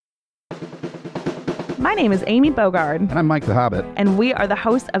My name is Amy Bogard. And I'm Mike the Hobbit. And we are the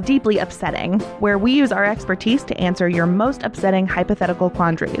hosts of Deeply Upsetting, where we use our expertise to answer your most upsetting hypothetical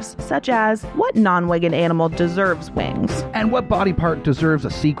quandaries, such as, what non-winged animal deserves wings? And what body part deserves a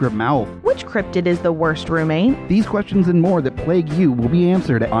secret mouth? Which cryptid is the worst roommate? These questions and more that plague you will be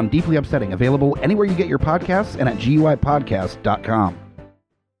answered on Deeply Upsetting, available anywhere you get your podcasts and at GUIPodcast.com.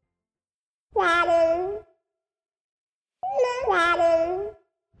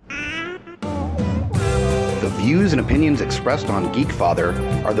 The views and opinions expressed on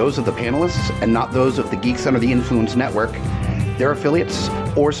Geekfather are those of the panelists and not those of the Geeks Under the Influence Network, their affiliates,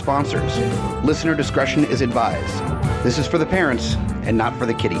 or sponsors. Listener discretion is advised. This is for the parents and not for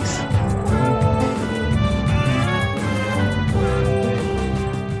the kiddies.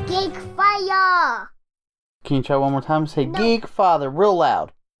 Geekfire! Can you try one more time? Say Geekfather real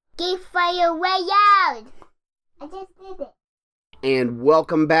loud. Geekfire way out! I just did it. And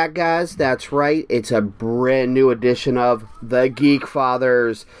welcome back, guys. That's right. It's a brand new edition of the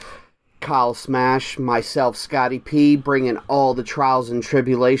Geekfathers. Kyle Smash, myself, Scotty P, bringing all the trials and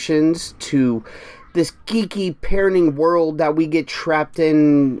tribulations to this geeky parenting world that we get trapped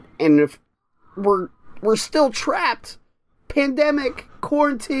in, and if we're still trapped. Pandemic,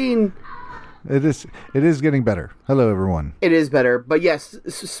 quarantine. It is getting better. Hello, everyone. It is better, but yes,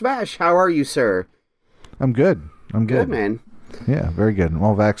 Smash, how are you, sir? I'm good. Good, man. Yeah, very good.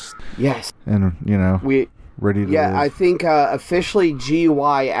 All vaxxed. Yes. And, ready to live. I think officially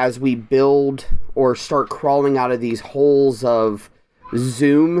GUI, as we build or start crawling out of these holes of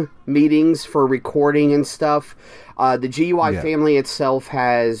Zoom meetings for recording and stuff, the GUI family itself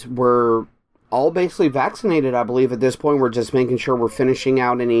we're all basically vaccinated, I believe, at this point. We're just making sure we're finishing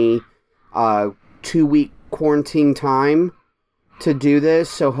out any 2-week quarantine time to do this,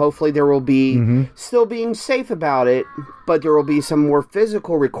 so hopefully there will be still being safe about it, but there will be some more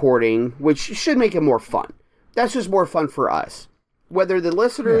physical recording, which should make it more fun. That's just more fun for us. Whether the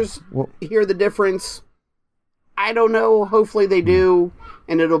listeners hear the difference, I don't know. Hopefully they do,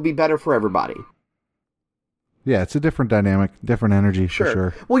 and it'll be better for everybody. Yeah, it's a different dynamic, different energy, for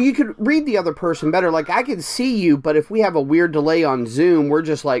sure. Well, you could read the other person better. Like, I can see you, but if we have a weird delay on Zoom, we're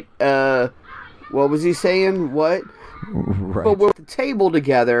just like, what was he saying? What? Right. But we're at the table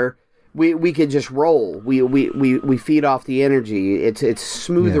together, we could just roll. We feed off the energy. It's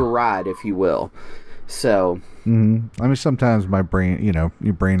smoother ride, if you will. So I mean, sometimes my brain,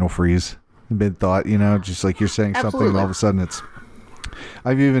 your brain will freeze mid thought. Just like you're saying something, and all of a sudden it's.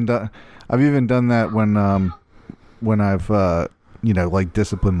 I've even done that when I've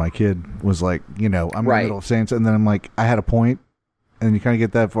disciplined my kid. Was like, I'm in the middle of saying something, and then I'm like, I had a point. And you kind of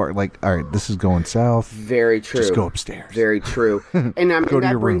get that far, like, all right, this is going south. Very true. Just go upstairs. Very true. And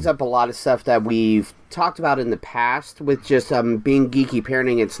that brings up a lot of stuff that we've talked about in the past with just being geeky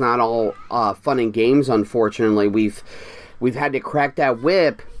parenting. It's not all fun and games, unfortunately. We've had to crack that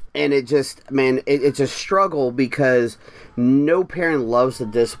whip, and it just, it's a struggle because no parent loves to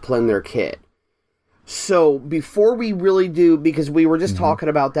discipline their kid. So before we really do, because we were just talking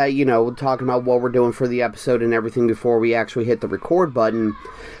about that, talking about what we're doing for the episode and everything before we actually hit the record button,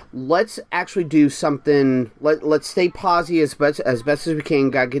 let's actually do something. Let's stay posy as best as we can.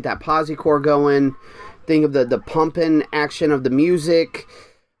 Got to get that posy core going. Think of the pumping action of the music.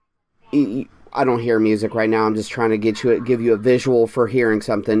 I don't hear music right now. I'm just trying to give you a visual for hearing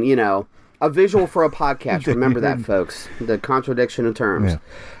something. A visual for a podcast. Remember that, folks. The contradiction of terms. Yeah.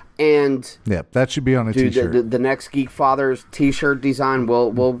 And that should be on a t-shirt. The next Geekfathers t-shirt design,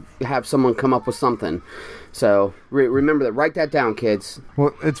 we'll have someone come up with something. So remember that. Write that down, kids.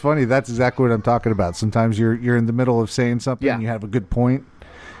 Well, it's funny. That's exactly what I'm talking about. Sometimes you're in the middle of saying something, and you have a good point,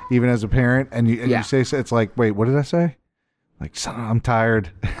 even as a parent, and you say so. It's like, wait, what did I say? Like, son, I'm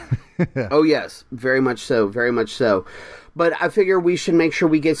tired. Oh yes, very much so, very much so. But I figure we should make sure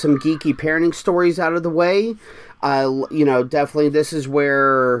we get some geeky parenting stories out of the way. Definitely this is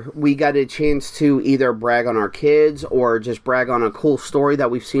where we got a chance to either brag on our kids or just brag on a cool story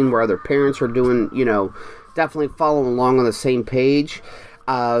that we've seen where other parents are doing, definitely following along on the same page.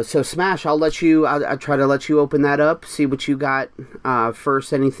 So Smash, I'll try to let you open that up, see what you got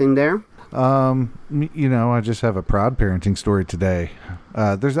first. Anything there? I just have a proud parenting story today.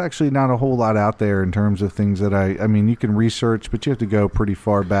 There's actually not a whole lot out there in terms of things that I mean, you can research, but you have to go pretty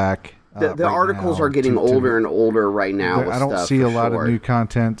far back. The articles are getting older and older right now. I don't see a lot of new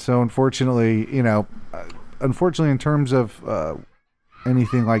content. So unfortunately, in terms of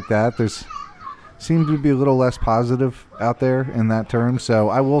anything like that, there's seems to be a little less positive out there in that term. So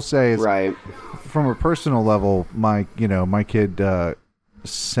I will say, from a personal level, my kid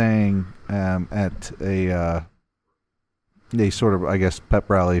sang at sort of, I guess, pep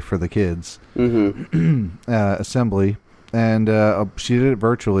rally for the kids assembly, and she did it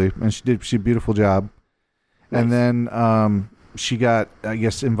virtually, and she did a beautiful job. Nice. And then she got, I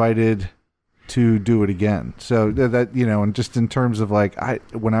guess, invited to do it again. So that, and just in terms of like,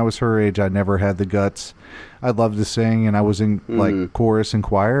 when I was her age, I never had the guts. I loved to sing, and I was in like chorus and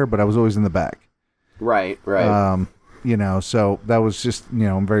choir, but I was always in the back. Right. So that was just,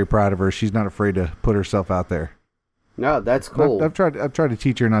 I'm very proud of her. She's not afraid to put herself out there. No, that's cool. I've tried to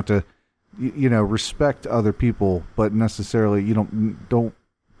teach her not to, respect other people, but necessarily you don't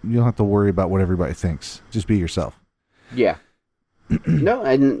have to worry about what everybody thinks. Just be yourself. Yeah. No,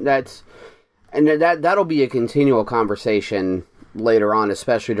 and that'll be a continual conversation later on,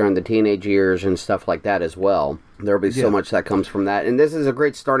 especially during the teenage years and stuff like that as well. There'll be so much that comes from that, and this is a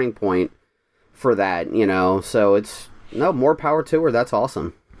great starting point for that. So it's more power to her. That's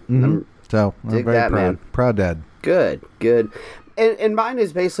awesome. Mm-hmm. I'm very proud. Man. Proud dad. Good. And mine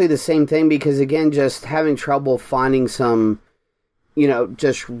is basically the same thing, because again, just having trouble finding some,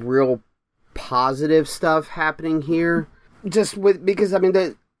 just real positive stuff happening here. Because I mean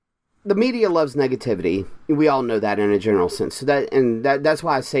the media loves negativity. We all know that in a general sense. So that's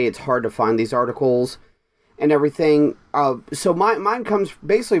why I say it's hard to find these articles and everything. So mine comes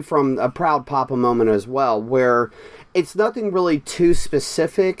basically from a proud papa moment as well, where it's nothing really too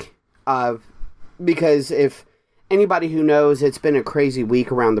specific. Because if anybody who knows, it's been a crazy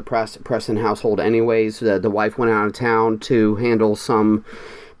week around the Preston household anyways. The wife went out of town to handle some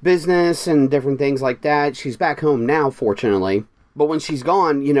business and different things like that. She's back home now, fortunately. But when she's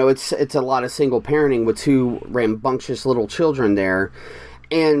gone, it's a lot of single parenting with two rambunctious little children there.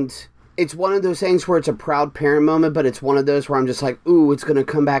 And it's one of those things where it's a proud parent moment, but it's one of those where I'm just like, ooh, it's going to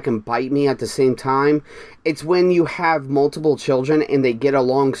come back and bite me at the same time. It's when you have multiple children and they get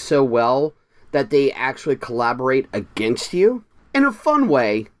along so well that they actually collaborate against you in a fun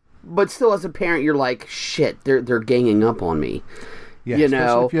way, but still as a parent, you're like, shit, they're ganging up on me. Yeah,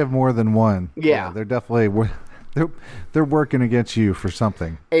 especially if you have more than one. Yeah. They're definitely, they're working against you for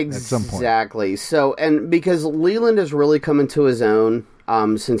something at some point. Exactly. So, and because Leland has really come into his own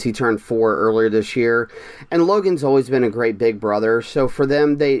since he turned 4 earlier this year, and Logan's always been a great big brother. So for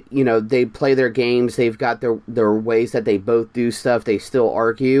them, they play their games. They've got their ways that they both do stuff. They still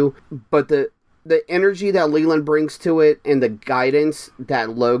argue, but the energy that Leland brings to it and the guidance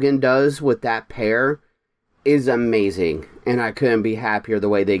that Logan does with that pair is amazing. And I couldn't be happier the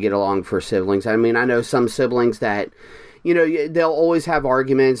way they get along for siblings. I mean, I know some siblings that, they'll always have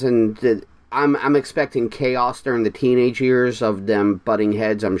arguments, and I'm expecting chaos during the teenage years of them butting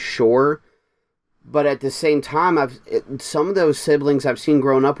heads, I'm sure. But at the same time, some of those siblings I've seen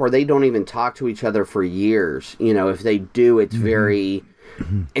growing up where they don't even talk to each other for years. If they do, it's very...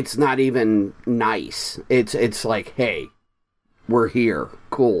 It's not even nice. It's like, hey, we're here.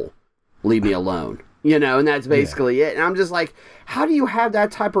 Cool. Leave me alone. And that's basically it. And I'm just like, how do you have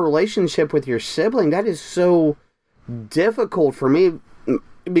that type of relationship with your sibling? That is so difficult for me,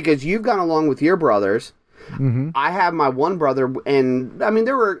 because you've gone along with your brothers. Mm-hmm. I have my one brother, and I mean,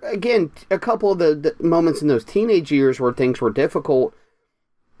 there were, again, a couple of the moments in those teenage years where things were difficult,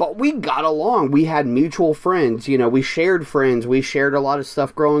 but we got along. We had mutual friends. We shared friends. We shared a lot of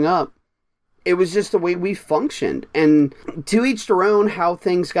stuff growing up. It was just the way we functioned, and to each their own how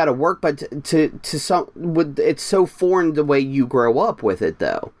things got to work. But it's so foreign the way you grow up with it,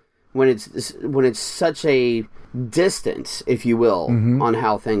 though. When it's such a distance, if you will, on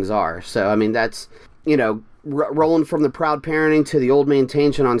how things are. So I mean, that's rolling from the proud parenting to the old man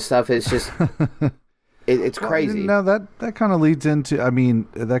tangent on stuff. It's just it's crazy. No, that kind of leads into. I mean,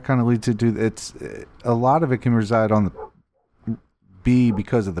 it's a lot of it can reside on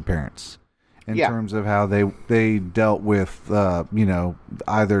because of the parents. In terms of how they dealt with,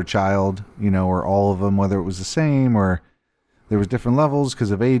 either child, or all of them, whether it was the same or there was different levels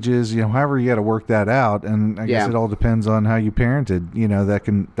because of ages, however you got to work that out. And I guess it all depends on how you parented,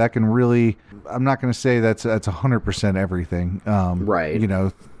 that can really, I'm not going to say that's 100% everything.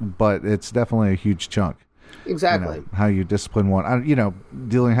 Right. But it's definitely a huge chunk. Exactly. How you discipline one,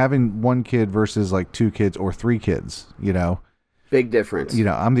 having one kid versus like 2 kids or 3 kids, Big difference.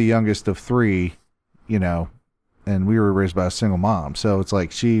 I'm the youngest of 3, and we were raised by a single mom. So it's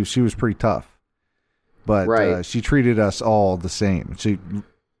like she was pretty tough. But she treated us all the same.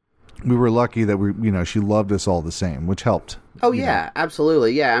 We were lucky that she loved us all the same, which helped. Oh, yeah,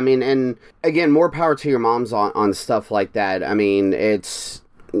 absolutely. Yeah, I mean, and again, more power to your moms on stuff like that. I mean, it's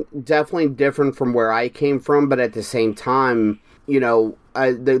definitely different from where I came from, but at the same time,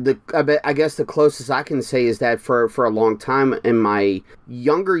 I guess the closest I can say is that for a long time in my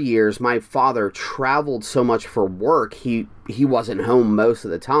younger years, my father traveled so much for work, he wasn't home most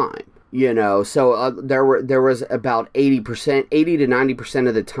of the time. So there was about 80 to 90%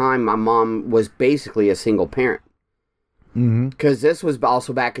 of the time, my mom was basically a single parent. Because this was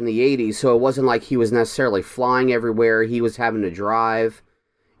also back in the 80s, so it wasn't like he was necessarily flying everywhere. He was having to drive.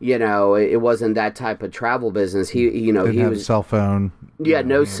 It wasn't that type of travel business. He Didn't have a cell phone. Yeah,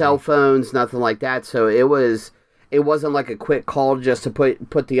 no cell phones, nothing like that. So it wasn't like a quick call just to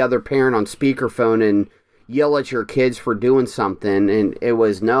put the other parent on speakerphone and yell at your kids for doing something. And it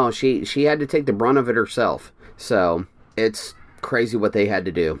was, no, she had to take the brunt of it herself. So it's crazy what they had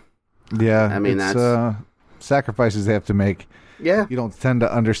to do. Yeah, I mean, that's sacrifices they have to make. Yeah. You don't tend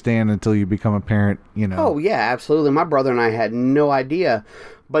to understand until you become a parent, Oh, yeah, absolutely. My brother and I had no idea.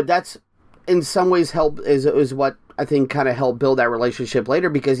 But that's, in some ways, is what I think kind of helped build that relationship later,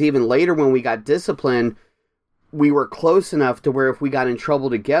 because even later when we got disciplined, we were close enough to where if we got in trouble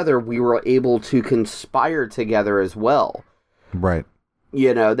together, we were able to conspire together as well. Right.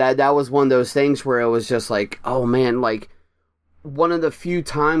 That was one of those things where it was just like, oh man, like one of the few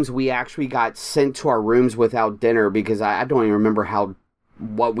times we actually got sent to our rooms without dinner, because I don't even remember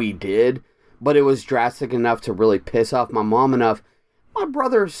what we did, but it was drastic enough to really piss off my mom enough. My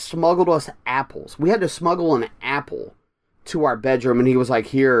brother smuggled us apples. We had to smuggle an apple to our bedroom, and he was like,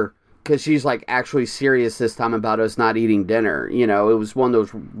 here, because she's like actually serious this time about us not eating dinner. It was one of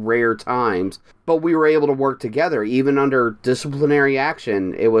those rare times, but we were able to work together, even under disciplinary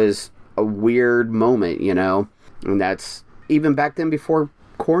action. It was a weird moment, and that's even back then before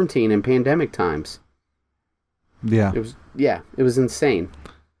quarantine and pandemic times. Yeah. It was insane.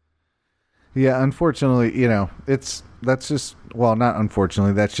 Yeah, unfortunately, that's just, well, not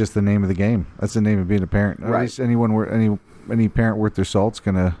unfortunately, that's just the name of the game. That's the name of being a parent. Right. At least any parent worth their salt's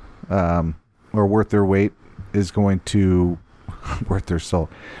gonna, or worth their weight is going to, worth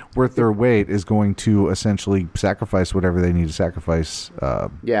their weight is going to essentially sacrifice whatever they need to sacrifice,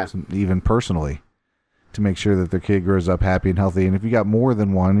 even personally, to make sure that their kid grows up happy and healthy. And if you got more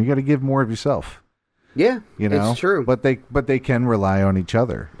than one, you got to give more of yourself. Yeah, it's true. But they can rely on each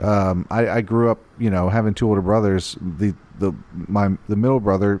other. I grew up, having two older brothers. The middle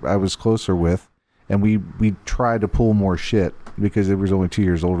brother I was closer with, and we tried to pull more shit because he was only 2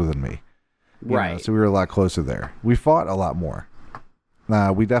 years older than me. Right. So we were a lot closer there. We fought a lot more.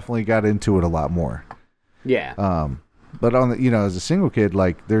 We definitely got into it a lot more. Yeah. But on the, as a single kid,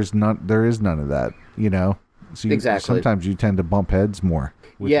 like there is none of that. So exactly. Sometimes you tend to bump heads more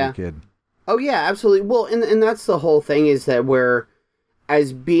with your kid. Oh, yeah, absolutely. Well, and that's the whole thing, is that where,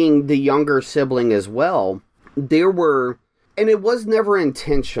 as being the younger sibling as well, there were, and it was never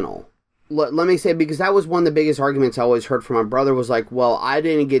intentional. Let me say, because that was one of the biggest arguments I always heard from my brother, was like, well, I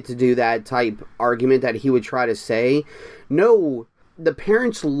didn't get to do that type argument that he would try to say. No, the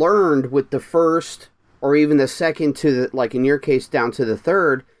parents learned with the first, or even the second to the, like in your case, down to the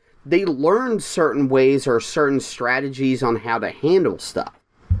third, they learned certain ways or certain strategies on how to handle stuff.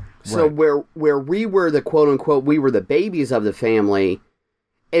 So right. where we were the quote-unquote, we were the babies of the family,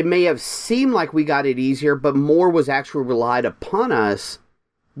 it may have seemed like we got it easier, but more was actually relied upon us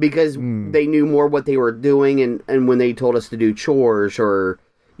because they knew more what they were doing, and when they told us to do chores or,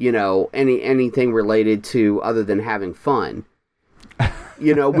 anything related to other than having fun.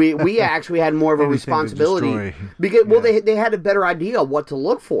 We actually had more of a responsibility because, they had a better idea of what to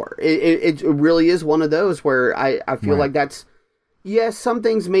look for. It really is one of those where I feel like that's, yes, some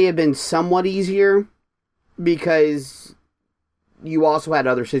things may have been somewhat easier because you also had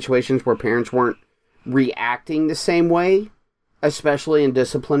other situations where parents weren't reacting the same way, especially in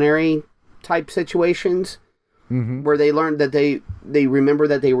disciplinary type situations, where they learned that they remember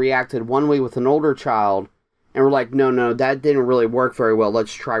that they reacted one way with an older child and were like, no, that didn't really work very well.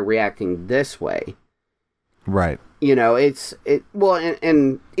 Let's try reacting this way. Right.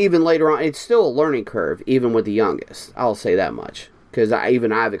 And even later on, it's still a learning curve, even with the youngest. I'll say that much, because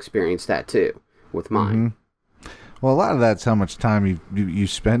I've experienced that too with mine. Well, a lot of that's how much time you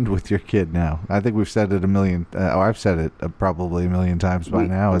spend with your kid now. I think we've said it I've said it probably a million times by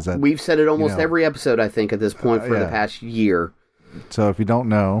now. Is that we've said it almost every episode, I think, at this point for the past year. So if you don't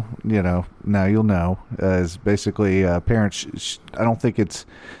know, now you'll know. Is basically parents. I don't think it's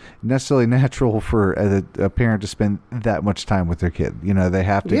necessarily natural for a parent to spend that much time with their kid. They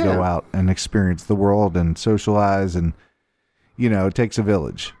have to go out and experience the world and socialize, and it takes a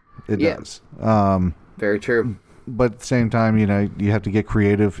village. It does. Very true. But at the same time, you have to get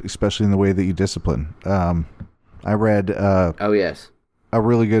creative, especially in the way that you discipline. I read a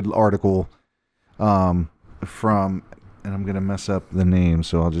really good article from and I'm going to mess up the name,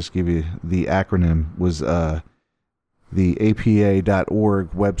 so I'll just give you the acronym, was the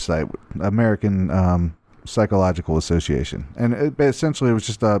APA.org website, American Psychological Association. And essentially it was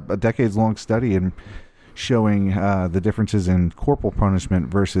just a decades-long study in showing the differences in corporal punishment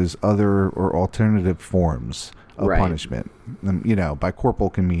versus other or alternative forms of punishment. And, by corporal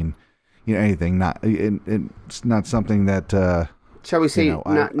can mean anything. It's not something that... shall we say,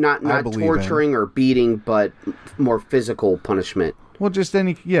 not torturing or beating, but more physical punishment. Well, just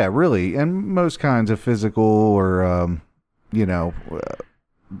really. And most kinds of physical or,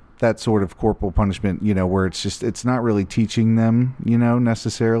 that sort of corporal punishment, where it's not really teaching them,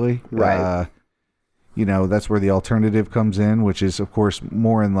 necessarily. Right. That's where the alternative comes in, which is, of course,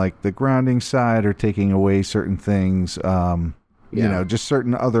 more in like the grounding side or taking away certain things, just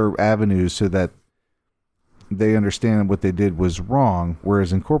certain other avenues so that they understand what they did was wrong.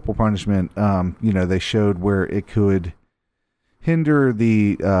 Whereas in corporal punishment, they showed where it could hinder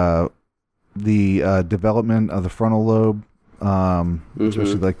the development of the frontal lobe,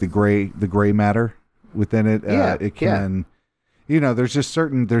 especially like the gray matter within it. It can, there's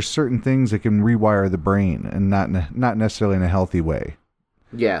certain things that can rewire the brain, and not necessarily in a healthy way.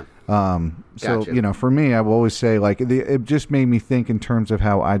 Yeah. So, for me, I will always say, like, it just made me think in terms of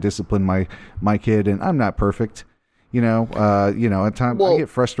how I discipline my kid, and I'm not perfect, at times I get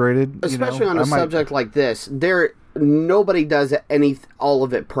frustrated. Especially on a subject like this, nobody does all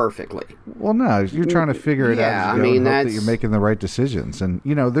of it perfectly. Well, no, you're trying to figure it out. That you're making the right decisions. And,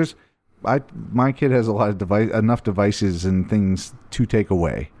 my kid has a lot of enough devices and things to take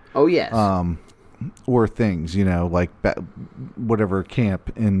away. Oh, yes. Or things, like whatever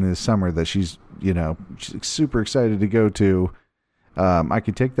camp in the summer that she's super excited to go to. I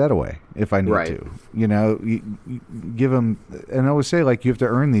could take that away if I need to. You give them, and I always say, like, you have to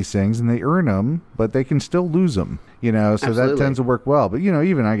earn these things, and they earn them, but they can still lose them. So Absolutely. That tends to work well. But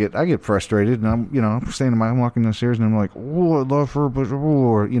even I get frustrated, and I'm saying to I'm walking downstairs, and I'm like, oh, I love her, but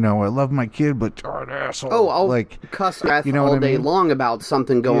I love my kid, but you're an asshole. Oh, I'll cuss all day long about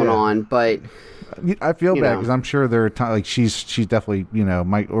something going on, but. I feel bad because I'm sure there are times, like, she's definitely,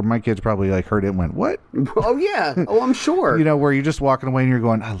 my kids probably like heard it and went, what? Oh yeah. Oh, I'm sure. Where you're just walking away and you're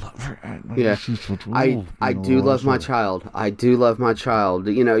going, I love her. Yeah. I do love my child. I do love my child.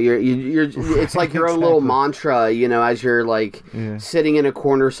 You're it's like your own little mantra, as you're like sitting in a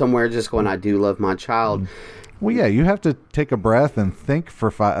corner somewhere just going, I do love my child. Well, yeah, you have to take a breath and think for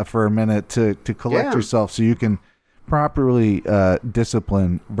a minute to collect yourself so you can properly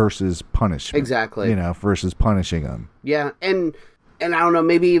discipline versus punishment. Exactly. Versus punishing them. Yeah, and I don't know,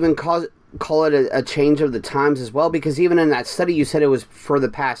 maybe even call it a change of the times as well, because even in that study you said it was for the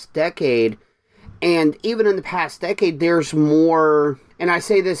past decade, and even in the past decade there's more, and I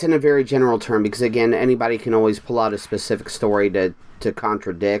say this in a very general term because, again, anybody can always pull out a specific story to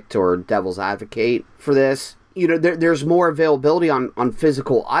contradict or devil's advocate for this. There's more availability on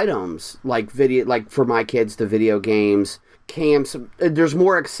physical items, like video, like for my kids, the video games, camps. There's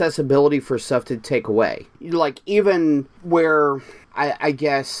more accessibility for stuff to take away. Like, even where I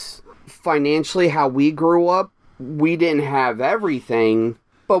guess financially, how we grew up, we didn't have everything,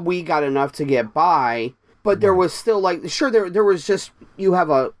 but we got enough to get by. But there was still, like, sure, there was just, you have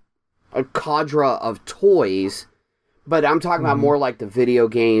a cadre of toys, but I'm talking about more like the video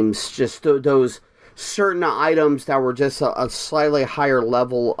games, just those certain items that were just a slightly higher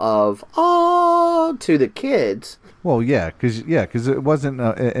level of to the kids. Well, because it wasn't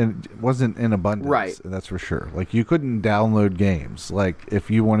in abundance, right? That's for sure. Like, you couldn't download games. Like, if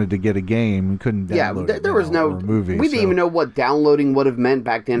you wanted to get a game, you couldn't download. Yeah, there was no movie. We didn't even know what downloading would have meant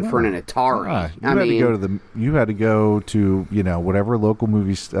back then for an Atari. You had to go to whatever local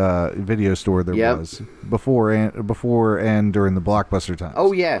movie video store there was before and during the Blockbuster times.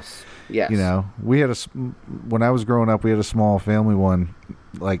 Oh yes. Yes. We had when I was growing up, we had a small family one,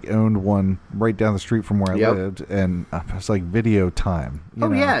 like, owned one right down the street from where I lived, and it was like Video Time.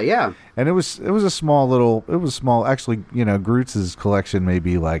 Yeah. And it was small. Actually, Groots' collection may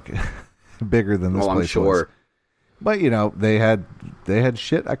be like bigger than this place I'm sure. was. But they had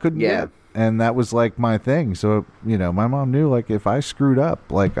shit I couldn't get. And that was like my thing. So, my mom knew, like, if I screwed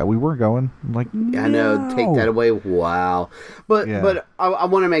up, like, we weren't going. I'm like, no. I know, take that away. Wow. But I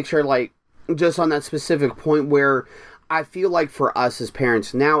want to make sure, like, just on that specific point where I feel like for us as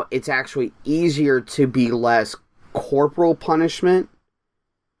parents now, it's actually easier to be less corporal punishment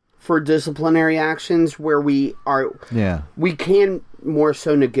for disciplinary actions, where we can more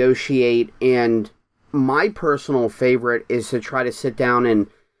so negotiate. And my personal favorite is to try to sit down and,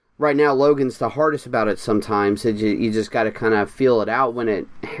 right now, Logan's the hardest about it sometimes. You just got to kind of feel it out when it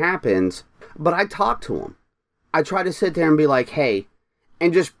happens. But I talk to him. I try to sit there and be like, hey,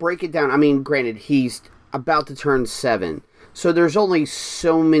 and just break it down. I mean, granted, he's about to turn 7. So there's only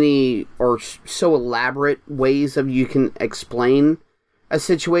so many or so elaborate ways of you can explain a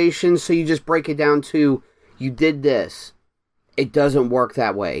situation. So you just break it down to, you did this. It doesn't work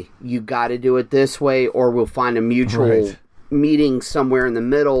that way. You got to do it this way, or we'll find a mutual meeting somewhere in the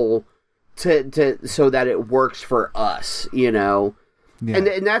middle to so that it works for us, you know? Yeah.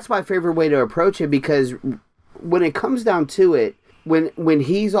 And that's my favorite way to approach it, because when it comes down to it, when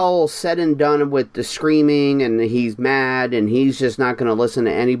he's all said and done with the screaming and he's mad and he's just not going to listen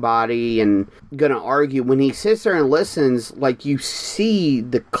to anybody and going to argue, when he sits there and listens, like, you see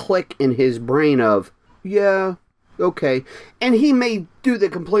the click in his brain of, yeah, okay. And he may do the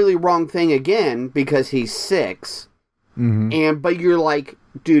completely wrong thing again because he's 6. But you're like,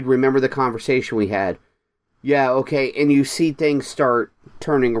 dude, remember the conversation we had? Yeah, okay. And you see things start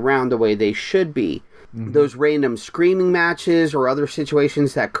turning around the way they should be. Those random screaming matches or other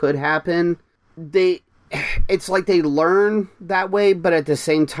situations that could happen, it's like they learn that way, but at the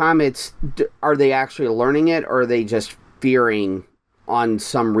same time, are they actually learning it, or are they just fearing on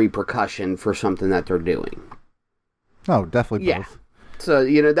some repercussion for something that they're doing? Oh, definitely both. So,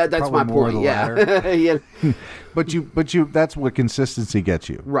 you know, that's probably my more point. Yeah. But you that's what consistency gets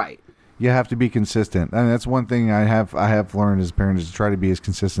you. Right. You have to be consistent. I mean, that's one thing I have learned as a parent, is to try to be as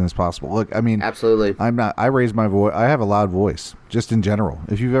consistent as possible. Look, I mean, absolutely. I raise my voice. I have a loud voice, just in general.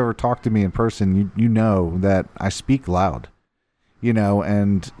 If you've ever talked to me in person, you know that I speak loud. You know,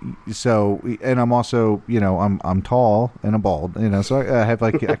 and so, and I'm also, you know, I'm tall and I'm bald. You know, so I have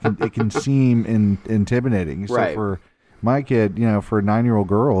like it can seem intimidating. So for my kid, you know, for a 9-year-old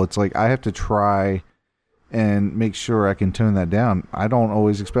girl, it's like I have to try and make sure I can tone that down. I don't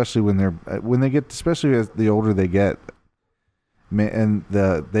always, especially when they get, especially as the older they get, and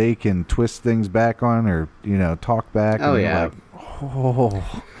they can twist things back on, or, you know, talk back. Oh, and yeah. Like,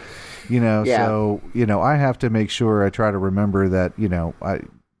 oh, you know, so, you know, I have to make sure I try to remember that,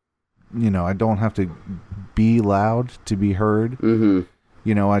 I don't have to be loud to be heard. You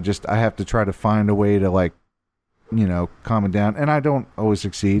know, I have to try to find a way to, like, you know, calm it down. And I don't always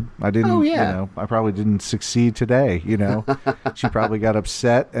succeed. I didn't, you know, I probably didn't succeed today, you know. She probably got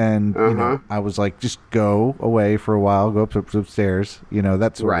upset, and, you know, I was like, just go away for a while, go upstairs, you know,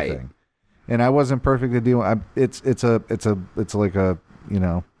 that sort of thing. And I wasn't perfect to deal with. It's like a, you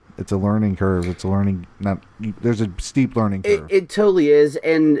know, it's a learning curve. It's a learning, there's a steep learning curve. It totally is.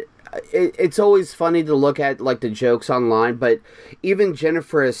 And it's always funny to look at, like, the jokes online, but even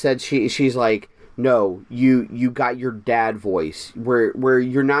Jennifer has said she's like, no, you got your dad voice where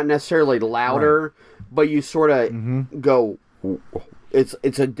you're not necessarily louder, but you sort of go,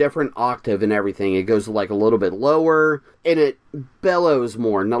 it's a different octave and everything. It goes like a little bit lower, and it bellows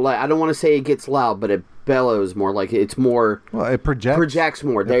more. Not like, I don't want to say it gets loud, but it bellows more. Like, it's more. Well, it projects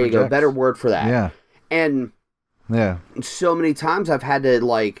more. There you go. Better word for that. Yeah. And so many times I've had to,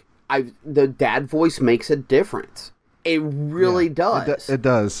 like, the dad voice makes a difference. It really does. It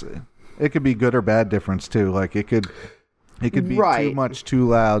does. It could be good or bad difference too. Like, it could be too much, too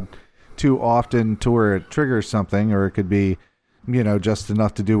loud, too often to where it triggers something, or it could be, you know, just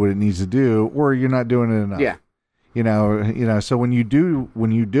enough to do what it needs to do, or you're not doing it enough. Yeah. You know. So when you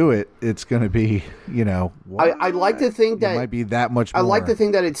do it, it's going to be, you know. I like to think that it might be that much more. I like to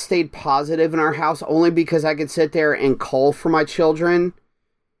think that it stayed positive in our house, only because I could sit there and call for my children.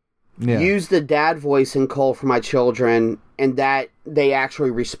 Yeah. Use the dad voice and call for my children, and that they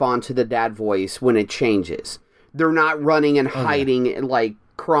actually respond to the dad voice when it changes. They're not running and hiding, like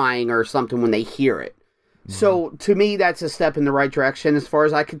crying or something when they hear it. So to me, that's a step in the right direction, as far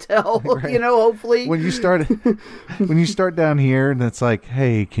as I can tell. You know, hopefully. When you start down here, and it's like,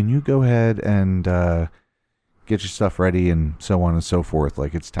 hey, can you go ahead and get your stuff ready, and so on and so forth.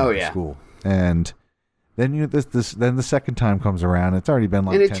 Like, it's time for school, and then then the second time comes around. It's already been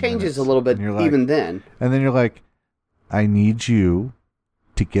like, and it 10 changes minutes, a little bit, like, even then. And then you're like, I need you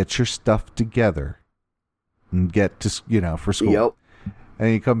to get your stuff together and get to, you know, for school. Yep.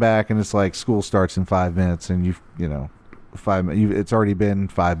 And you come back, and it's like, school starts in 5 minutes, and it's already been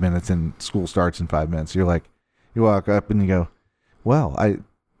 5 minutes, and school starts in 5 minutes. You're like, you walk up and you go, well,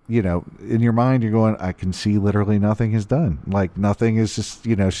 you know, in your mind, you're going, I can see literally nothing is done. Like, nothing is just,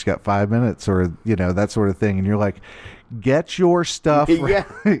 you know, she's got 5 minutes, or, you know, that sort of thing. And you're like, get your stuff, yeah,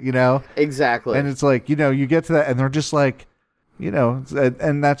 you know? Exactly. And it's like, you know, you get to that, and they're just like, you know,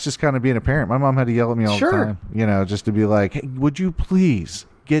 and that's just kind of being a parent. My mom had to yell at me all the time, you know, just to be like, hey, would you please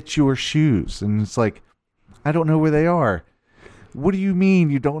get your shoes? And it's like, I don't know where they are. What do you mean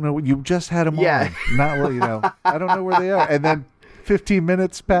you don't know? You just had them on. Not, you know, I don't know where they are. And then 15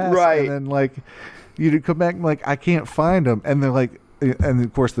 minutes pass, and then, like, You come back and like, I can't find them. And they're like, and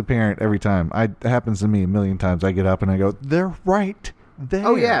of course the parent every time, it happens to me a million times. I get up and I go, they're right there.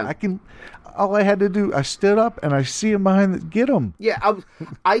 Oh yeah. All I had to do, I stood up and I see them behind get them. Yeah.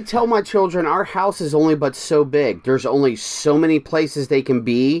 I tell my children, our house is only but so big. There's only so many places they can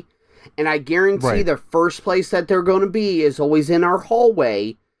be. And I guarantee the first place that they're going to be is always in our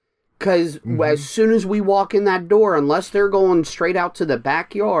hallway. Because as soon as we walk in that door, unless they're going straight out to the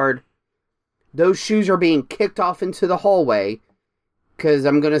backyard, those shoes are being kicked off into the hallway. Because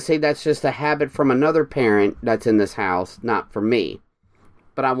I'm going to say that's just a habit from another parent that's in this house, not from me.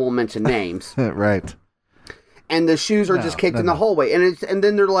 But I won't mention names. Right. And the shoes are just kicked in the hallway. And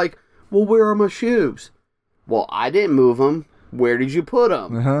then they're like, well, where are my shoes? Well, I didn't move them. Where did you put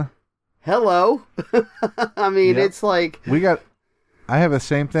them? Uh-huh. Hello? I mean, it's like... I have the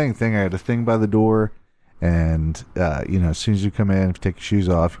same thing. I had a thing by the door. And, as soon as you come in, if you take your shoes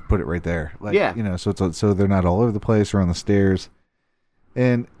off, you put it right there. Like, so they're not all over the place or on the stairs.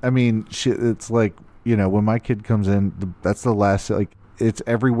 And, I mean, it's like, when my kid comes in, that's the last, like, it's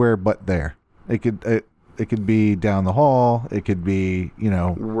everywhere but there. It could be down the hall. It could be,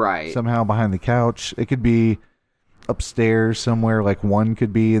 somehow behind the couch. It could be upstairs somewhere, like one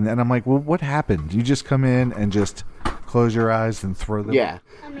could be. And I'm like, well, what happened? You just come in and just close your eyes and throw them? Yeah.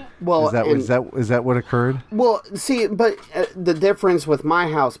 Well, is that what occurred? Well, see, but the difference with my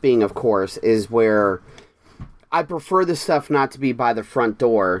house being, of course, is where I prefer the stuff not to be by the front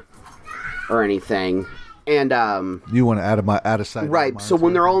door or anything. And you want to out of sight, right? So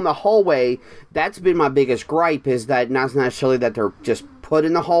when they're all in the hallway, that's been my biggest gripe. Is that not necessarily that they're just put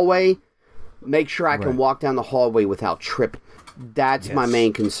in the hallway. Make sure I can walk down the hallway without tripping. That's my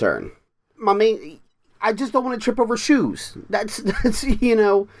main concern. I just don't want to trip over shoes. That's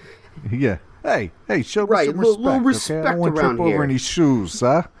Yeah. Hey, show me some respect. Little respect okay? I don't want to trip over any shoes,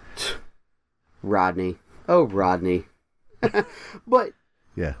 huh? Rodney. Oh, Rodney. But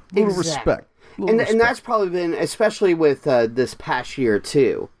yeah, little respect. And that's probably been, especially with this past year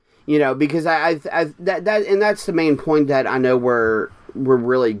too, because that's the main point that I know we're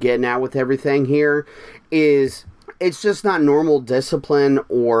really getting at with everything here is it's just not normal discipline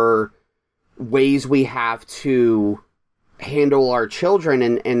or ways we have to handle our children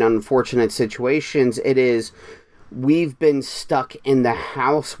in unfortunate situations. It is we've been stuck in the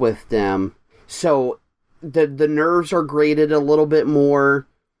house with them, so the nerves are grated a little bit more.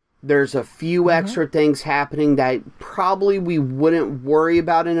 There's a few extra things happening that probably we wouldn't worry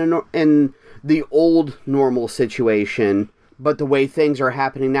about in the old normal situation. But the way things are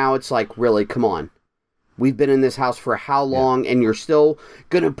happening now, it's like, really, come on. We've been in this house for how long, and you're still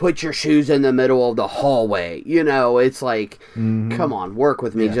going to put your shoes in the middle of the hallway? It's like, come on, work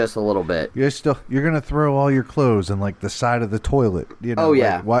with me just a little bit. You're going to throw all your clothes in, like, the side of the toilet. Oh,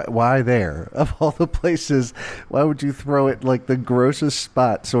 yeah. Like, why there? Of all the places, why would you throw it, like, the grossest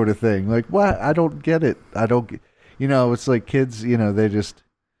spot sort of thing? Like, why? I don't get it. It's like kids,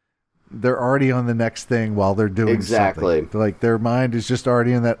 they're already on the next thing while they're doing something. Like, their mind is just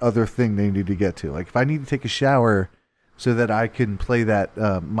already in that other thing they need to get to. Like, if I need to take a shower so that I can play that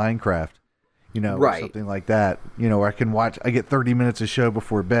Minecraft, or something like that, or I can I get 30 minutes of show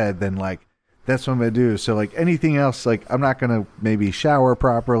before bed, then, like, that's what I'm going to do. So, like, anything else, like, I'm not going to maybe shower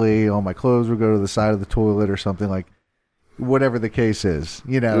properly. All my clothes will go to the side of the toilet or something, like, whatever the case is,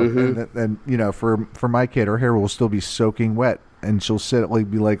 and for my kid, her hair will still be soaking wet. And she'll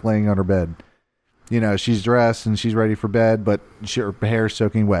be like laying on her bed. She's dressed and she's ready for bed, but her hair's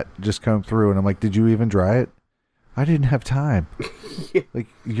soaking wet. Just come through, and I'm like, "Did you even dry it?" I didn't have time. Like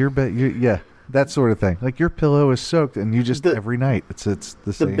your bed, that sort of thing. Like your pillow is soaked, and you just every night it's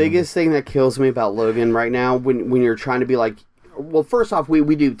the same. The biggest thing that kills me about Logan right now, when you're trying to be like, well, first off,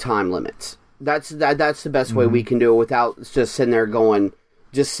 we do time limits. That's the best way we can do it without just sitting there going,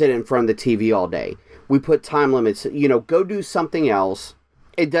 just sit in front of the TV all day. We put time limits, go do something else.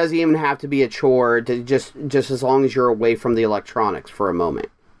 It doesn't even have to be a chore, to just as long as you're away from the electronics for a moment.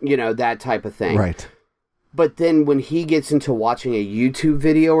 That type of thing. Right. But then when he gets into watching a YouTube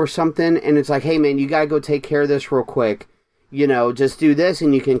video or something, and it's like, hey man, you gotta go take care of this real quick. Just do this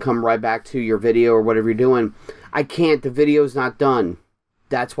and you can come right back to your video or whatever you're doing. I can't, the video's not done.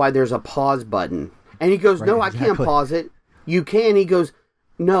 That's why there's a pause button. And he goes, no, I can't pause it. You can. He goes,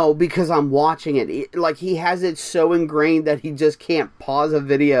 no, because I'm watching it. Like, he has it so ingrained that he just can't pause a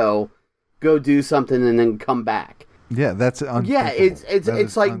video, go do something, and then come back. Yeah, that's unthinkable. Yeah,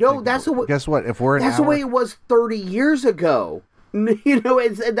 it's like, no, that's the way... Guess what? If we're that's the way it was 30 years ago.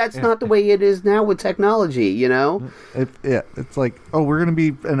 That's not the way it is now with technology, It's like, oh, we're going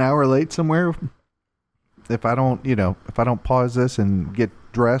to be an hour late somewhere. If I don't pause this and get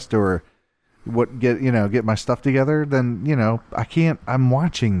dressed or get my stuff together, then I can't. I'm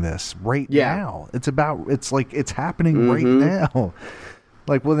watching this right now. It's happening right now.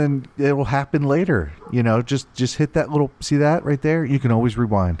 Like, well, then it'll happen later. Just hit that little, see that right there? You can always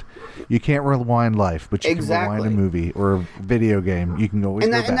rewind. You can't rewind life, but you can rewind a movie or a video game. You can always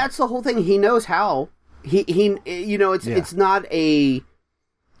go back. And that's the whole thing. He knows how. It's not a,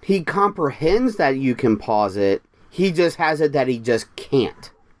 he comprehends that you can pause it. He just has it that he just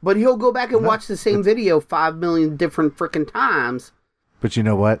can't. But he'll go back and watch the same video 5 million different freaking times. But you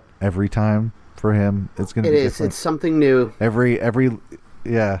know what? Every time for him, it's going to be different. It's something new.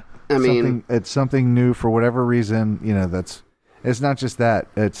 Yeah. It's something new for whatever reason, it's not just that.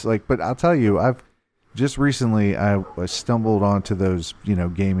 It's like, but I'll tell you, I've just recently, I stumbled onto those,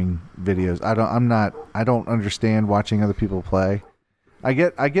 gaming videos. I don't understand watching other people play. I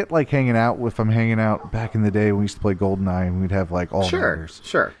get like hanging out if I'm hanging out back in the day when we used to play GoldenEye and we'd have like all nighters.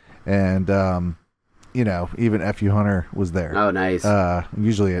 Sure. And, even F.U. Hunter was there. Oh, nice.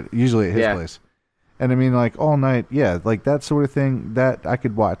 Usually at his place. And I mean, like all night, like that sort of thing that I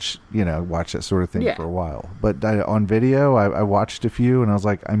could watch that sort of thing for a while. But on video, I watched a few and I was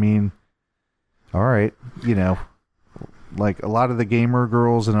like, I mean, all right, like a lot of the gamer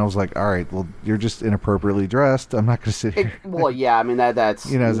girls, and I was like, all right, well, you're just inappropriately dressed. I'm not going to sit here.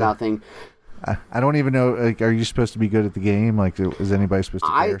 That's nothing. I don't even know, like, are you supposed to be good at the game? Like, is anybody supposed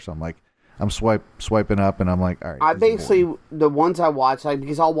to care? So I'm like, I'm swiping up, and I'm like, all right. I basically, the ones I watch,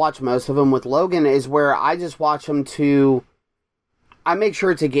 because I'll watch most of them with Logan, is where I just watch them I make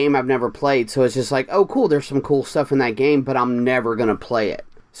sure it's a game I've never played, so it's just like, oh, cool, there's some cool stuff in that game, but I'm never going to play it.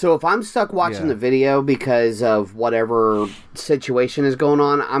 So if I'm stuck watching the video because of whatever situation is going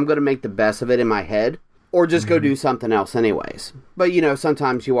on, I'm going to make the best of it in my head, or just go do something else anyways. But,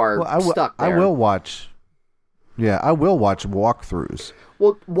 sometimes you are stuck there. I will watch walkthroughs.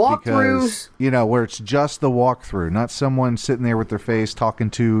 Well, walkthroughs... Because, where it's just the walkthrough, not someone sitting there with their face talking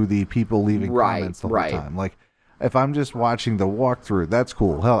to the people leaving comments the whole time. Like, if I'm just watching the walkthrough, that's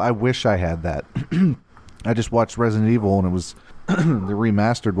cool. Hell, I wish I had that. I just watched Resident Evil, and it was the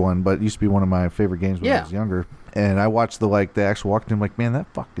remastered one, but it used to be one of my favorite games when I was younger. And I watched the actual walkthrough, I'm like, man,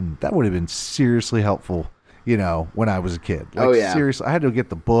 that would have been seriously helpful. When I was a kid. Seriously, I had to get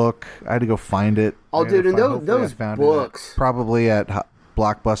the book. I had to go find it. Oh, dude, and those books. Probably at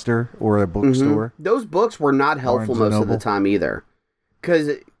Blockbuster or a bookstore. Those books were not helpful most of the time either. Because...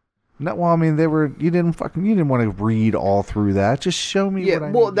 they were. You didn't want to read all through that. Just show me what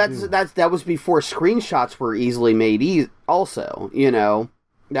I need to do. That was before screenshots were easily made also,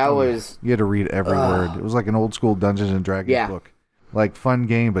 That was... You had to read every word. It was like an old school Dungeons and Dragons book. Like, fun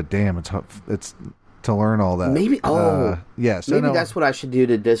game, but damn, it's to learn all that. Maybe, that's what I should do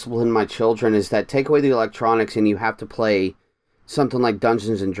to discipline my children, is that take away the electronics and you have to play something like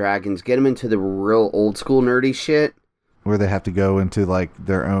Dungeons and Dragons. Get them into the real old school nerdy shit. Where they have to go into, like,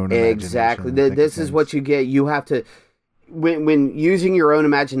 their own Exactly. This is what you get. You have to... When using your own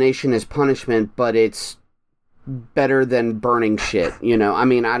imagination is punishment, but it's better than burning shit, I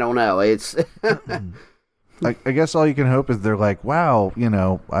mean, I don't know. It's... I guess all you can hope is they're like, wow,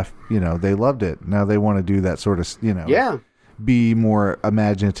 they loved it. Now they want to do that sort of, be more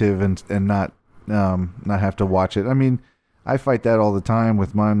imaginative and not have to watch it. I mean, I fight that all the time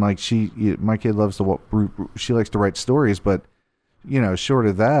with mine. Like my kid loves she likes to write stories, but short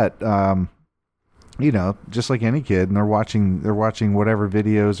of that, just like any kid, and they're watching whatever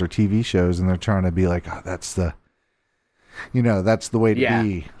videos or TV shows, and they're trying to be like, oh, that's the way to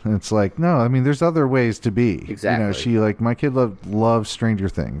be. And it's like, no, I mean, there's other ways to be. Exactly. My kid loves Stranger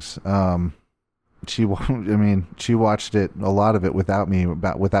Things. She watched it, a lot of it without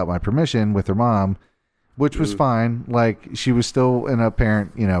my permission, with her mom, which was fine. Like, she was still in a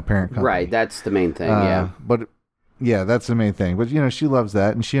parent company. Right. That's the main thing. But that's the main thing. But she loves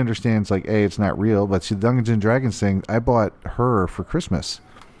that, and she understands, like, A, it's not real, but the Dungeons and Dragons thing, I bought her for Christmas.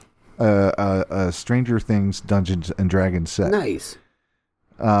 A Stranger Things Dungeons and Dragons set. Nice.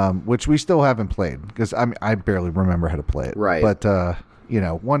 Which we still haven't played, because I barely remember how to play it. Right. But,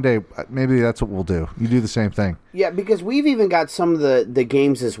 one day, maybe that's what we'll do. You do the same thing. Yeah, because we've even got some of the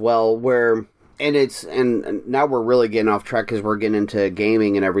games as well where, and now we're really getting off track because we're getting into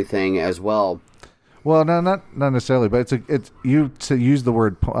gaming and everything as well. Well, no, not necessarily, but it's you to use the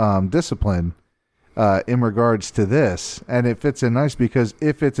word discipline in regards to this, and it fits in nice, because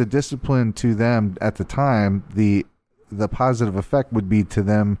if it's a discipline to them at the time, the positive effect would be to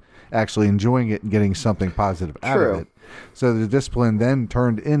them actually enjoying it and getting something positive out of it. So the discipline then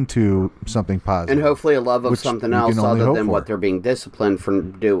turned into something positive, and hopefully a love of something else other than what they're being disciplined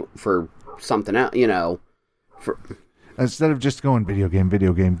for something else. Instead of just going video game,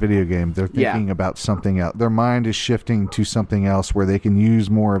 they're thinking about something else. Their mind is shifting to something else where they can use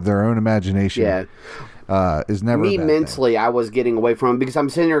more of their own imagination. Yeah. Is never me mentally, I was getting away from it because I'm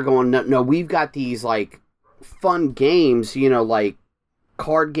sitting there going, no, we've got these like fun games, like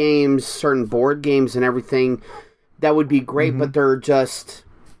card games, certain board games and everything that would be great, but they're just,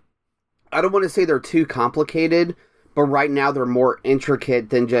 I don't want to say they're too complicated, but right now they're more intricate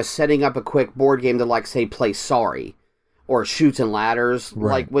than just setting up a quick board game to, like, say, play Sorry or Shoots and Ladders,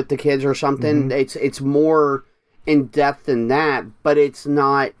 like with the kids or something. It's more in depth than that, but it's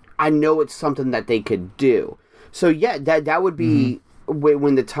not. I know it's something that they could do. So yeah, that would be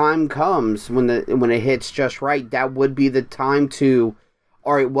when the time comes, when it hits just right. That would be the time to,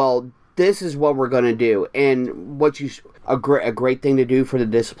 all right, well, this is what we're going to do, and a great thing to do for the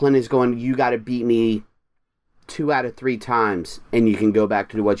discipline is going, you got to beat me 2 out of 3 times, and you can go back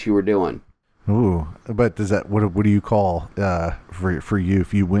to what you were doing. Ooh, but does that what do you call for you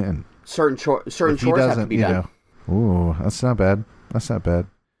if you win? Certain chores have to be done. Ooh, that's not bad.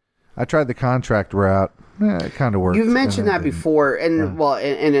 I tried the contract route. It kind of worked. You've mentioned that before, and well,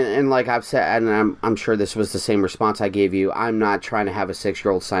 and like I've said, and I'm sure this was the same response I gave you. I'm not trying to have a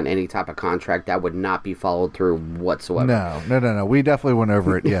 6-year-old sign any type of contract that would not be followed through whatsoever. No. We definitely went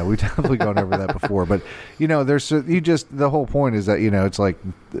over it. Yeah, we definitely gone over that before. But the whole point is that it's like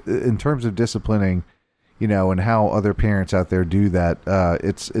in terms of disciplining, and how other parents out there do that.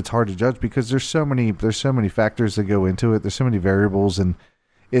 It's hard to judge because there's so many factors that go into it. There's so many variables and.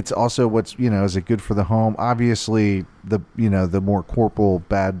 It's also what's, is it good for the home? Obviously, the more corporal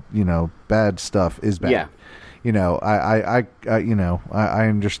bad stuff is bad. Yeah. I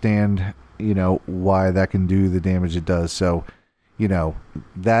understand, why that can do the damage it does. So,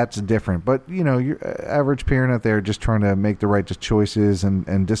 that's different. But, your average parent out there just trying to make the right choices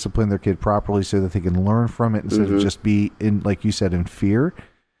and discipline their kid properly so that they can learn from it instead of just be in, like you said, in fear.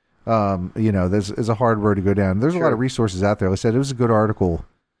 There's a hard road to go down. There's a lot of resources out there. Like I said, it was a good article.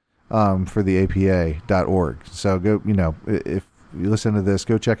 For the APA.org. So go, if you listen to this,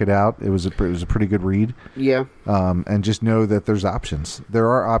 go check it out. It was a pretty good read. Yeah. And just know that there's options. There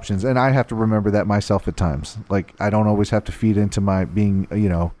are options. And I have to remember that myself at times. Like, I don't always have to feed into my being,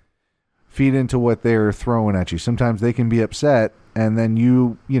 feed into what they're throwing at you. Sometimes they can be upset and then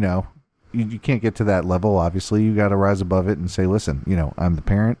you can't get to that level. Obviously, you got to rise above it and say, listen, I'm the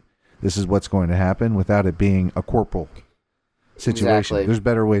parent. This is what's going to happen without it being a corporal situation. Exactly. There's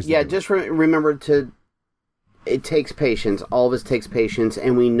better ways to do it. Just remember it takes patience. All of us takes patience,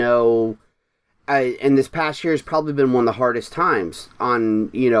 and we know and this past year has probably been one of the hardest times on,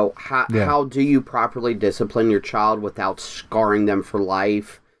 how do you properly discipline your child without scarring them for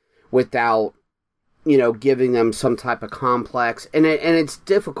life, without, giving them some type of complex. And it's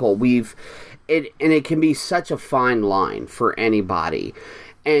difficult. It can be such a fine line for anybody.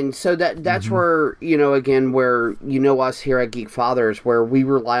 And so that's where, again, where, us here at Geekfathers, where we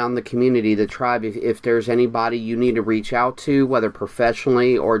rely on the community, the tribe. If there's anybody you need to reach out to, whether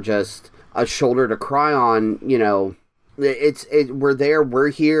professionally or just a shoulder to cry on, we're there, we're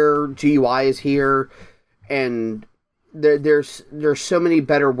here, GUI is here, and there's so many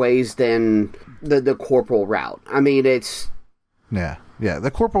better ways than the corporal route. I mean, it's... Yeah, the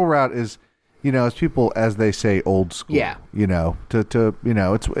corporal route is... as people, as they say, old school. Yeah.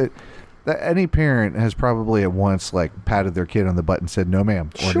 Any parent has probably at once patted their kid on the butt and said, "No,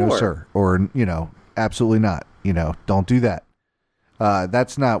 ma'am," or "No, sir," or absolutely not. Don't do that.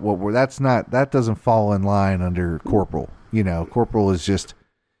 That's not what that doesn't fall in line under corporal. Corporal is just,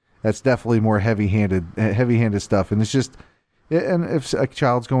 that's definitely more heavy-handed stuff, and it's just, and if a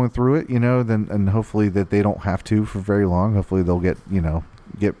child's going through it, then and hopefully that they don't have to for very long. Hopefully they'll get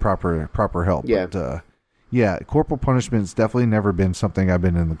proper help. Yeah. But, corporal punishment's definitely never been something I've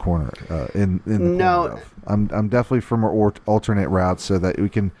been in the corner in the corner of. I'm definitely from an alternate route so that we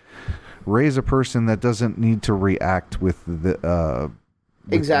can raise a person that doesn't need to react with the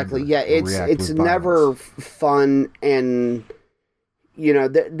exactly. Yeah, it's never fun, and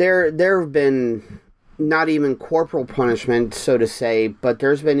there have been not even corporal punishment, so to say, but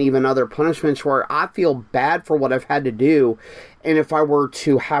there's been even other punishments where I feel bad for what I've had to do. And if I were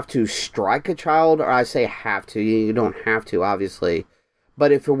to have to strike a child, or I say have to, you don't have to, obviously,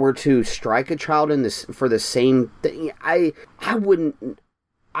 but if it were to strike a child for the same thing, I'd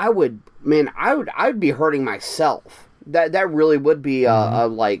be hurting myself. That really would be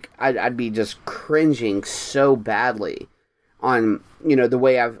I'd be just cringing so badly on, the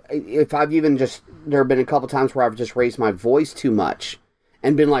way there have been a couple times where I've just raised my voice too much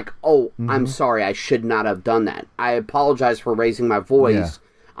and been like, I'm sorry, I should not have done that. I apologize for raising my voice. Yeah.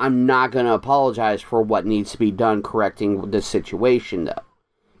 I'm not going to apologize for what needs to be done correcting the situation,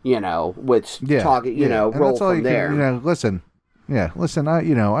 though. With talking, roll from there. Listen,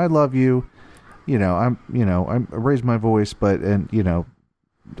 I love you. I raised my voice, but,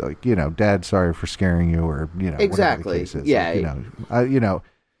 Dad, sorry for scaring you, or, exactly. Whatever the case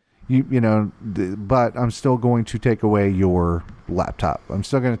is. But I'm still going to take away your laptop. I'm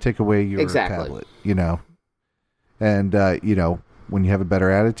still going to take away your tablet, and, when you have a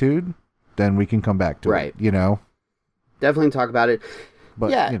better attitude, then we can come back to it, Definitely talk about it.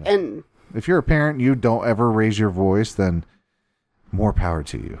 But, and if you're a parent, you don't ever raise your voice, then more power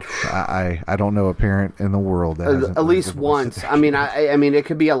to you. I don't know a parent in the world that hasn't at least once. I mean, it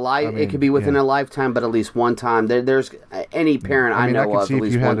could be it could be within a lifetime, but at least one time. There's any parent I know of at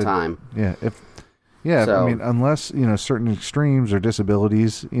least one time. So, unless certain extremes or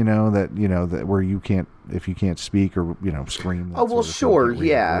disabilities, that where you can't, if you can't speak or scream. Oh well, sure,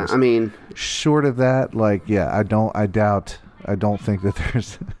 yeah. I mean, short of that, I don't think that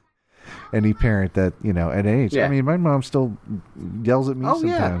there's any parent that, at age. Yeah. I mean, my mom still yells at me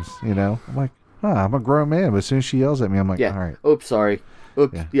sometimes, I'm like, I'm a grown man, but as soon as she yells at me, I'm like, all right. Oops, sorry.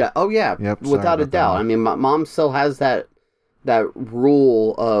 Oops. Yeah. Oh, yeah. Yep, without a doubt. I mean, my mom still has that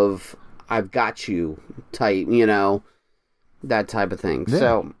rule of I've got you type, that type of thing. Yeah.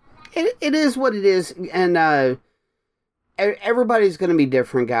 So it is what it is. And everybody's going to be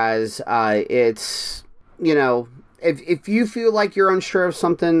different, guys. It's, If you feel like you're unsure of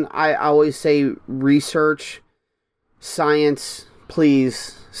something, I always say research, science,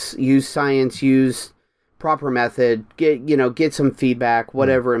 please use science, use proper method, get some feedback,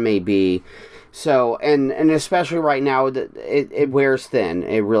 whatever it may be. So, and especially right now, it wears thin.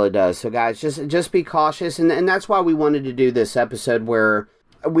 It really does. So guys, just be cautious. And that's why we wanted to do this episode where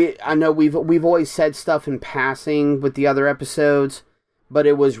I know we've always said stuff in passing with the other episodes, but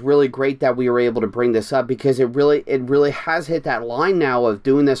it was really great that we were able to bring this up because it really has hit that line now of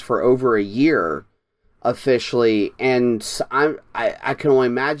doing this for over a year officially. And I can only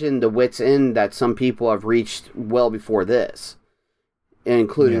imagine the wit's end that some people have reached well before this,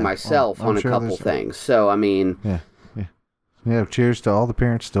 including myself on a couple things. So, I mean... Yeah, cheers to all the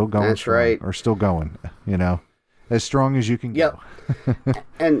parents still going. That's right. Or still going, as strong as you can go.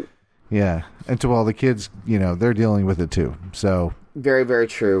 And... Yeah, and to all the kids, they're dealing with it too, so... Very, very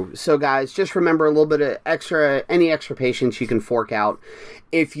true. So, guys, just remember a little bit of any extra patience you can fork out.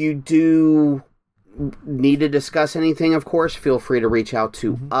 If you do need to discuss anything, of course, feel free to reach out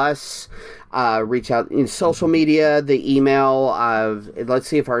to us. Reach out in social media, the email. Let's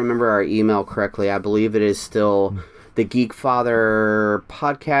see if I remember our email correctly. I believe it is still the Geekfather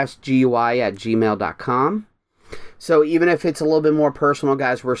podcast, GUI@gmail.com. So, even if it's a little bit more personal,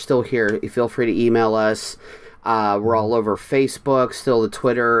 guys, we're still here. Feel free to email us. We're all over Facebook, still the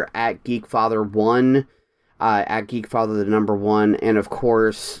Twitter at Geekfather1, at Geekfather the number 1, and of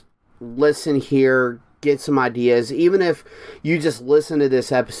course, listen here, get some ideas. Even if you just listen to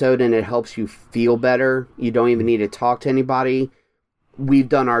this episode and it helps you feel better, you don't even need to talk to anybody. We've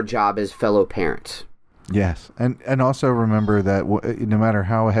done our job as fellow parents. Yes, and also remember that no matter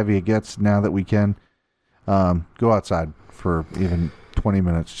how heavy it gets, now that we can, go outside for even 20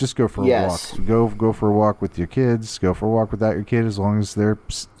 minutes. Just go for a walk. Go for a walk with your kids. Go for a walk without your kid, as long as they're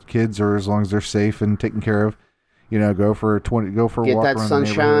kids or as long as they're safe and taken care of. Go for a walk. Get that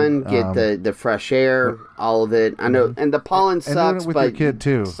sunshine. Get the fresh air. All of it. I know, and the pollen sucks, with but your kid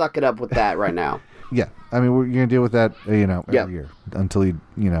too. Suck it up with that right now. Yeah, I mean, we're gonna deal with that. Every year until you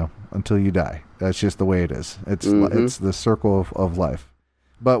die. That's just the way it is. It's the circle of life.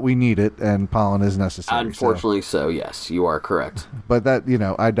 But we need it, and pollen is necessary. Unfortunately so, yes, you are correct. But that,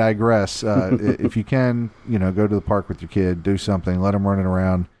 I digress. If you can, go to the park with your kid, do something, let them run it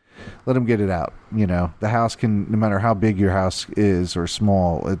around, let them get it out. The house can, no matter how big your house is or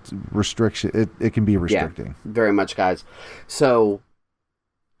small, it can be restricting. Yeah, very much, guys. So,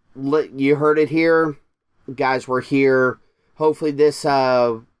 you heard it here. Guys, we're here. Hopefully this...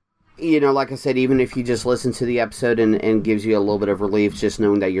 like I said, even if you just listen to the episode and gives you a little bit of relief, just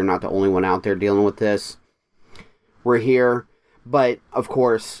knowing that you're not the only one out there dealing with this, we're here. But, of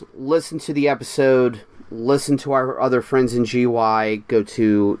course, listen to the episode, listen to our other friends in GY, go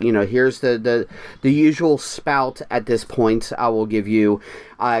to, here's the usual spout at this point I will give you.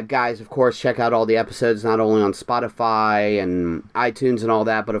 Guys, of course, check out all the episodes, not only on Spotify and iTunes and all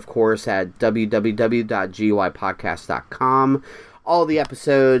that, but, of course, at www.guypodcast.com. All the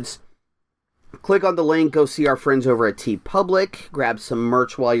episodes. Click on the link, go see our friends over at TeePublic, grab some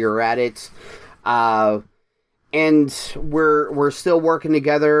merch while you're at it. And we're still working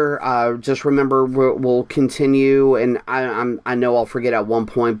together. Just remember, we'll continue, and I know I'll forget at one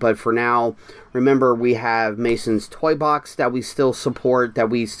point, but for now, remember we have Mason's Toy Box that we still support, that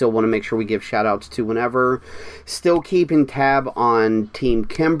we still want to make sure we give shout-outs to whenever. Still keeping tab on Team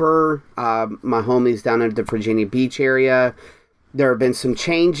Kimber, my homies down at the Virginia Beach area. There have been some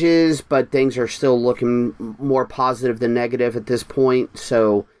changes, but things are still looking more positive than negative at this point,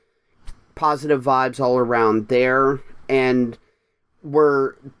 so positive vibes all around there, and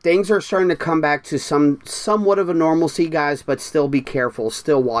things are starting to come back to somewhat of a normalcy, guys, but still be careful,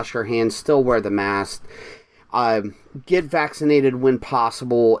 still wash your hands, still wear the mask, get vaccinated when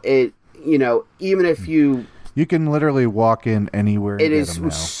possible. Even if you can literally walk in anywhere. It is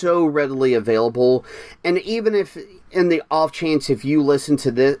so readily available, and even if in the off chance if you listen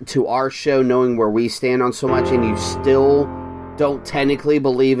to our show knowing where we stand on so much and you still don't technically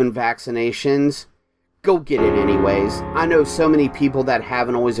believe in vaccinations, go get it anyways. I know so many people that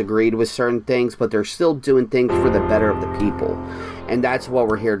haven't always agreed with certain things, but they're still doing things for the better of the people. And that's what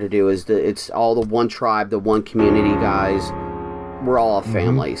we're here to do, it's all the one tribe, the one community, guys. We're all a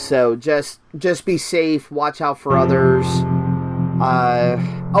family. So just be safe, watch out for others.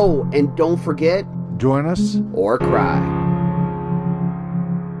 And don't forget, join us or cry.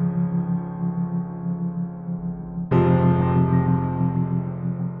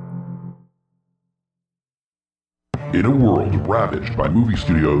 In a world ravaged by movie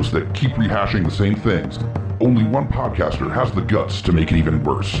studios that keep rehashing the same things, only one podcaster has the guts to make it even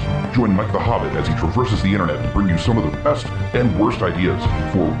worse. Join Mike the Hobbit as he traverses the internet to bring you some of the best and worst ideas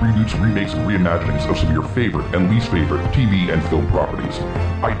for reboots, remakes, and reimaginings of some of your favorite and least favorite TV and film properties.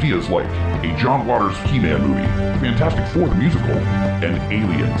 Ideas like a John Waters He-Man movie, Fantastic Four the musical, and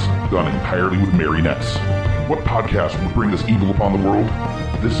Aliens, done entirely with marionettes. What podcast would bring this evil upon the world?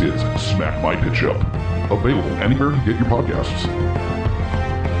 This is Smack My Pitch Up. Available anywhere you get your podcasts.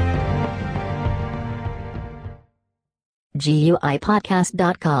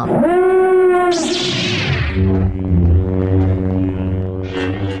 GUIPodcast.com